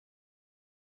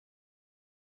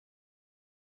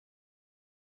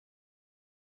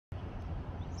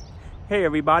Hey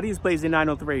everybody, it's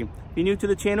Blazing903. If you're new to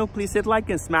the channel, please hit like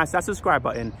and smash that subscribe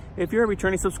button. If you're a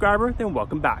returning subscriber, then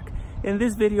welcome back. In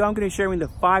this video, I'm going to share with you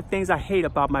the 5 things I hate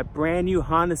about my brand new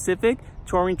Honda Civic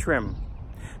Touring trim.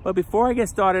 But before I get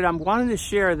started, I'm wanting to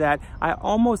share that I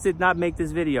almost did not make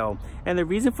this video. And the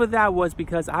reason for that was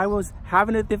because I was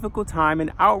having a difficult time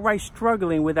and outright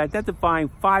struggling with identifying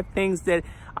 5 things that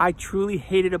I truly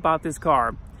hated about this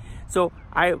car. So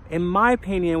I, in my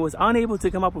opinion, was unable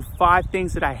to come up with 5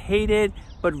 things that I hated,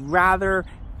 but rather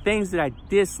things that I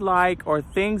dislike or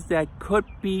things that could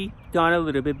be done a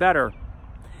little bit better.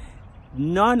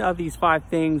 None of these 5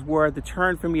 things were the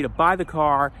turn for me to buy the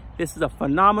car. This is a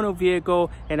phenomenal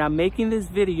vehicle, and I'm making this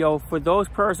video for those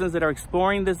persons that are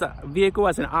exploring this vehicle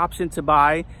as an option to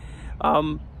buy.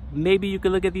 Maybe you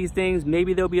could look at these things,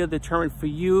 maybe there'll be a deterrent for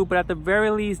you, but at the very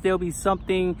least, there'll be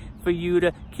something for you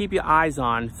to keep your eyes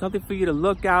on, something for you to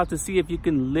look out to see if you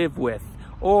can live with,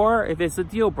 or if it's a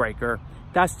deal breaker.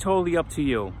 That's totally up to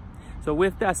you. So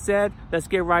with that said, let's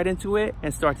get right into it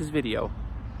and start this video.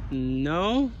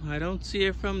 No, I don't see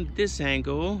it from this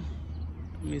angle.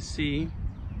 Let me see.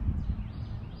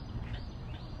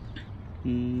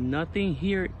 Nothing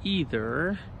here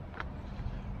either.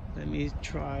 Let me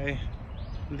try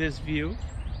this view.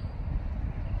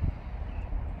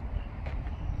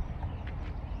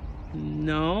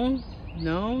 No,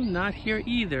 not here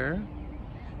either.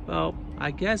 Well,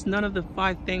 I guess none of the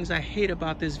 5 things I hate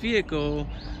about this vehicle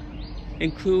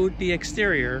include the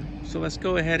exterior. So let's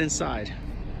go ahead inside.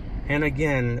 And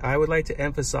again, I would like to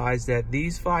emphasize that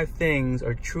these 5 things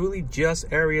are truly just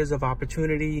areas of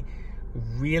opportunity.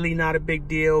 Really not a big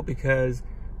deal, because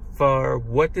for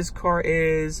what this car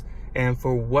is and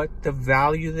for what the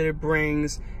value that it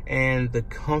brings and the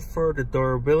comfort, the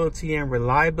durability and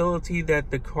reliability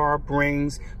that the car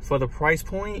brings for the price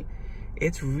point,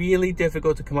 it's really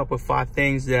difficult to come up with 5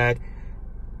 things that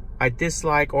I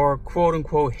dislike or quote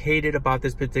unquote hated about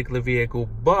this particular vehicle.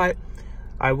 But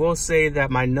I will say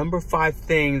that my number 5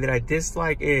 thing that I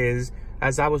dislike is,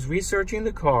 as I was researching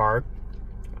the car,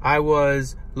 I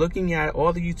was looking at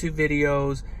all the YouTube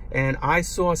videos and I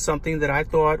saw something that I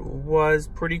thought was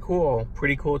pretty cool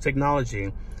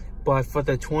technology. But for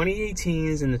the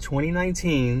 2018s and the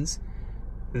 2019s,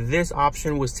 this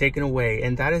option was taken away,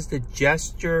 and that is the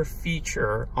gesture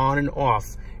feature on and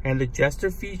off. And the gesture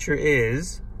feature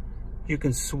is you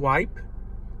can swipe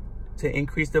to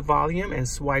increase the volume and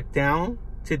swipe down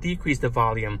to decrease the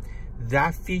volume.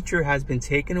 That feature has been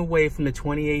taken away from the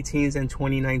 2018s and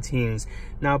 2019s.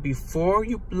 Now, before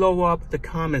you blow up the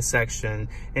comment section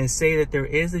and say that there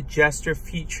is a gesture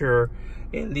feature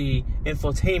in the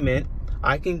infotainment,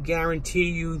 I can guarantee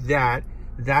you that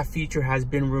that feature has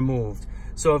been removed.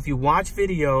 So if you watch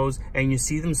videos and you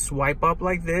see them swipe up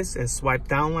like this and swipe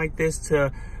down like this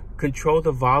to control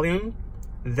the volume,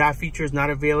 that feature is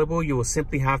not available. You will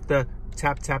simply have to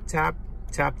tap, tap, tap,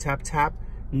 tap, tap, tap.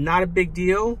 Not a big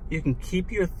deal. You can keep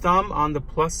your thumb on the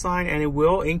plus sign and it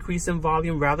will increase in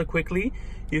volume rather quickly.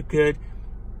 You could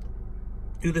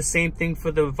do the same thing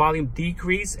for the volume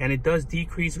decrease, and it does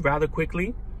decrease rather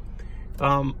quickly.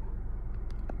 I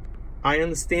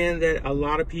understand that a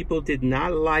lot of people did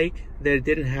not like that it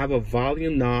didn't have a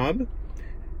volume knob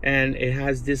and it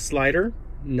has this slider.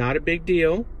 Not a big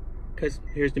deal, because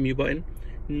here's the mute button.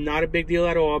 Not a big deal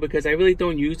at all, because I really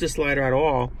don't use the slider at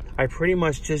all. I pretty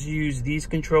much just use these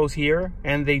controls here,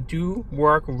 and they do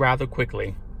work rather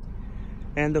quickly.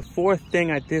 And the 4th thing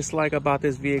I dislike about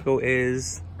this vehicle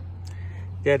is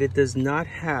that it does not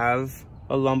have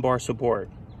a lumbar support.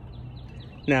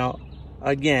 Now,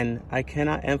 again, I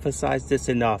cannot emphasize this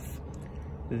enough.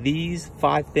 These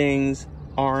 5 things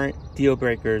aren't deal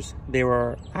breakers. They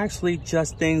were actually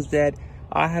just things that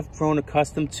I have grown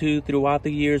accustomed to throughout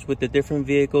the years with the different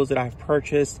vehicles that I've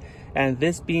purchased. And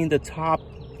this being the top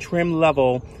trim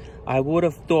level, I would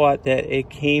have thought that it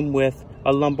came with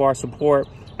a lumbar support,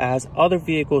 as other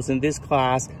vehicles in this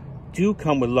class do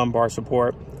come with lumbar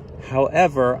support.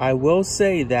 However, I will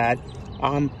say that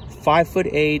I'm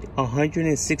 5'8",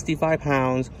 165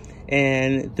 pounds,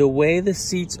 and the way the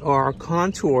seats are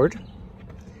contoured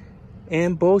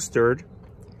and bolstered,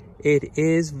 it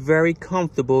is very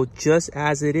comfortable just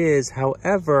as it is.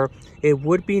 However, it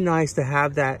would be nice to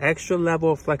have that extra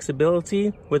level of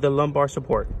flexibility with the lumbar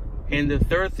support. And the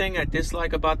 3rd thing I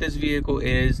dislike about this vehicle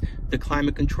is the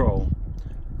climate control.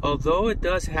 Although it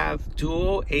does have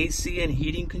dual AC and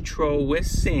heating control with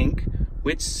sync,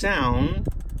 which sound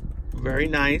very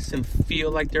nice and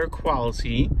feel like they're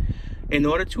quality, in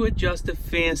order to adjust the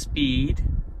fan speed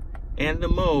and the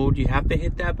mode, you have to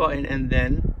hit that button and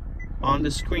then on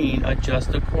the screen adjust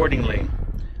accordingly,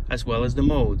 as well as the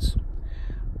modes.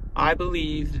 I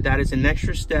believe that is an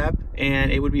extra step,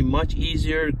 and it would be much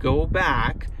easier to go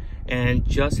back and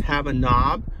just have a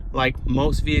knob like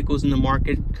most vehicles in the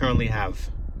market currently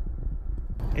have.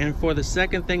 And for the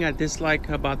second thing I dislike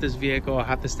about this vehicle, I'll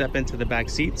have to step into the back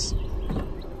seats.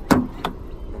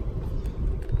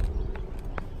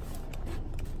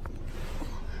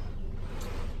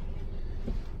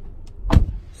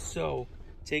 So,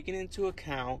 taking into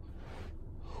account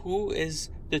who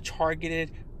is the targeted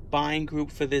buying group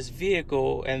for this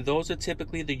vehicle, and those are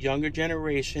typically the younger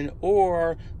generation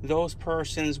or those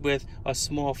persons with a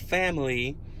small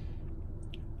family,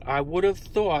 I would have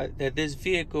thought that this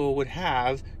vehicle would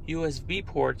have USB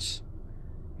ports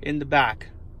in the back,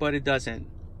 but it doesn't.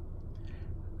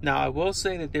 Now, I will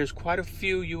say that there's quite a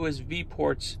few USB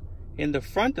ports in the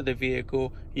front of the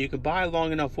vehicle. You can buy a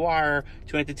long enough wire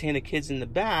to entertain the kids in the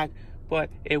back, but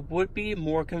it would be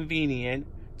more convenient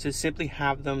to simply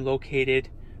have them located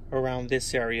around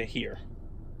this area here.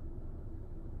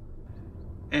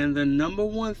 And the number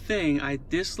one thing I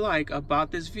dislike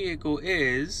about this vehicle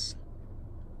is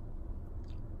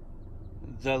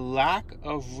the lack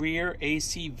of rear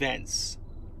AC vents.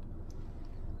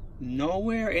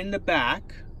 Nowhere in the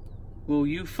back will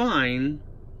you find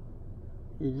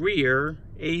rear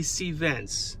AC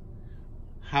vents.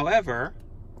 However,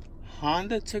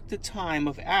 Honda took the time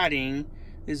of adding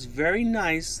this very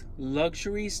nice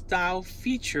luxury style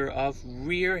feature of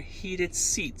rear heated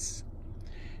seats.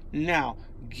 Now,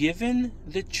 given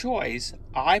the choice,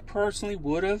 I personally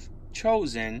would have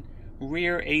chosen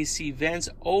rear AC vents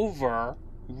over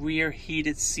rear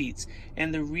heated seats.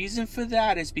 And the reason for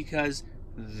that is because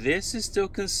this is still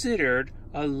considered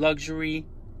a luxury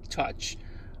touch.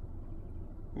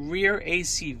 Rear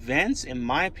AC vents, in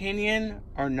my opinion,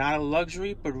 are not a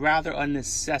luxury, but rather a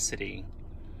necessity.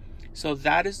 So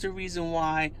that is the reason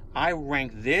why I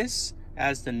rank this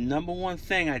as the number one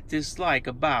thing I dislike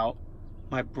about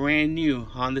my brand new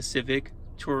Honda Civic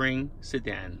Touring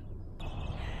sedan.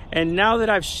 And now that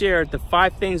I've shared the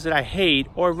 5 things that I hate,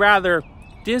 or rather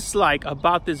dislike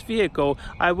about this vehicle,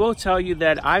 I will tell you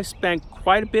that I've spent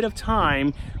quite a bit of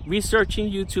time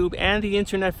researching YouTube and the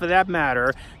internet for that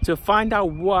matter to find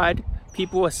out what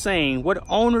people are saying, what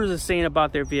owners are saying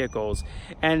about their vehicles.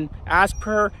 And as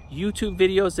per YouTube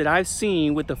videos that I've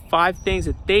seen with the 5 things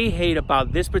that they hate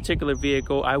about this particular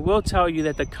vehicle, I will tell you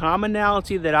that the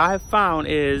commonality that I have found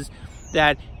is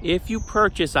that if you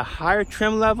purchase a higher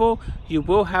trim level, you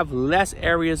will have less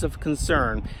areas of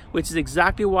concern, which is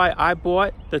exactly why I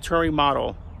bought the Touring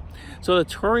model. So the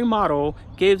Touring model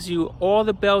gives you all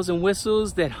the bells and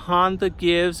whistles that Honda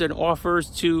gives and offers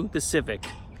to the Civic.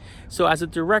 So as a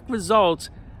direct result,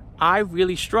 I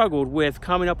really struggled with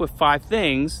coming up with 5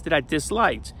 things that I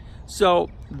disliked. So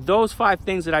those 5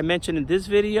 things that I mentioned in this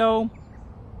video,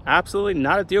 absolutely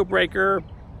not a deal breaker.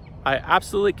 I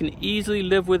absolutely can easily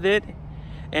live with it.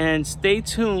 And stay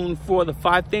tuned for the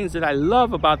 5 things that I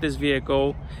love about this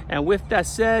vehicle. And with that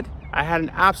said, I had an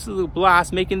absolute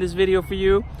blast making this video for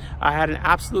you. I had an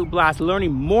absolute blast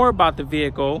learning more about the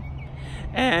vehicle.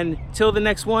 And till the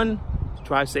next one,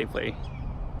 drive safely.